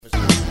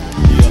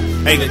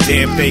Ain't a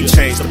damn thing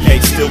changed, the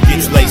page still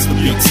gets laced, the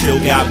beat still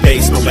got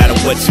bass, no matter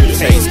what you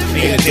taste.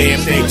 Ain't a damn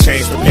thing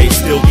changed, the page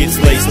still gets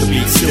laced, the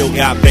beat still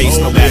got bass,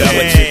 no matter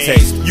what you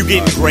taste. You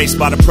getting graced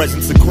by the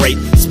presence of great,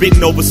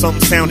 spitting over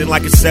something sounding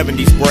like a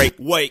 70s break.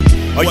 Wait,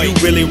 are you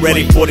really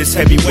ready for this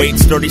heavyweight?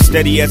 Sturdy,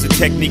 steady as a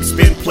technique,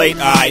 spin plate,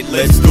 alright,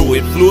 let's do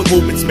it. Fluid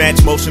movements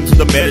match motion to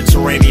the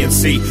Mediterranean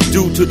Sea,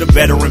 due to the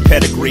veteran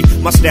pedigree.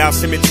 My style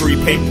symmetry,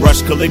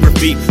 paintbrush,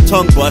 calligraphy,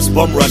 tongue bust,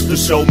 bum rush, the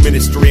show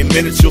ministry. In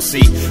minutes you'll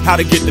see how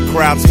to get the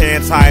crowd's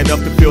hands high enough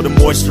to feel the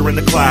moisture in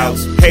the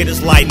clouds.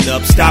 Haters lighten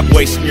up, stop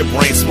wasting your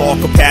brain. Small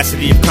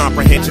capacity of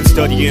comprehension,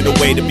 studying the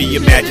way to be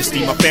your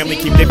majesty. My family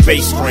keep their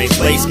face strange,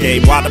 lace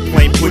game, while the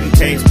plane pudding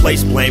tames,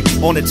 place blame.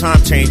 On the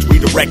time change, we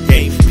direct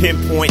game,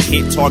 pinpoint,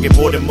 hit, target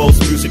more than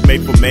most music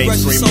made for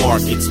mainstream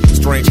markets.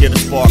 Strange here to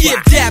spark.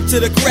 Give dap to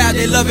the crowd,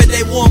 they love it,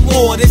 they want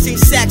more. This ain't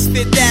sax,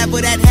 fit that,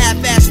 but that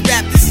half-ass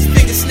rap. This is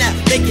finger snap,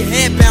 make your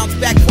head bounce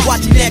back.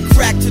 Watching that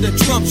crack to the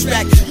drum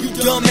track. You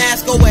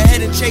dumbass, go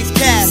ahead and chase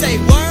cash. Say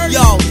word?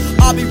 Yo,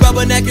 I'll be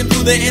rubbernecking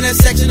through the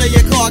intersection of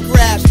your car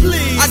crash.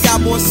 Please. I got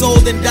more soul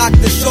than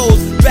Dr. Shows.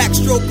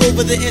 Backstroke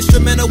over the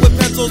instrumental with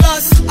pencils.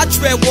 I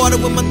tread water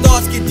when my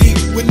thoughts get deep.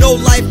 With no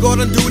lifeguard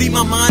on duty,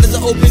 my mind is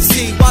an open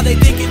sea. While they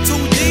thinking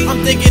 2D,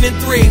 I'm thinking in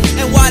 3.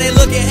 And while they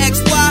look at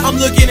XY, I'm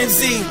looking in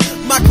Z.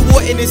 My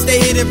coordinates,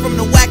 stay hidden from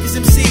the wackest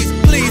MCs.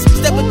 Please,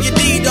 step up your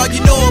knee, dog,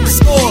 you know I'm a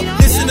score.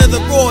 Listen to the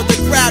roar, the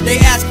crowd, they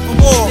asking for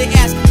more. They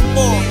asking for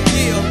more,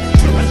 yeah.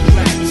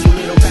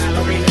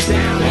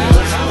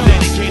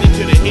 Dedicated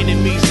to the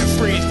enemies and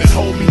friends that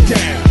hold me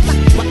down.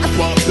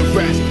 Above the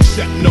rest,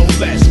 setting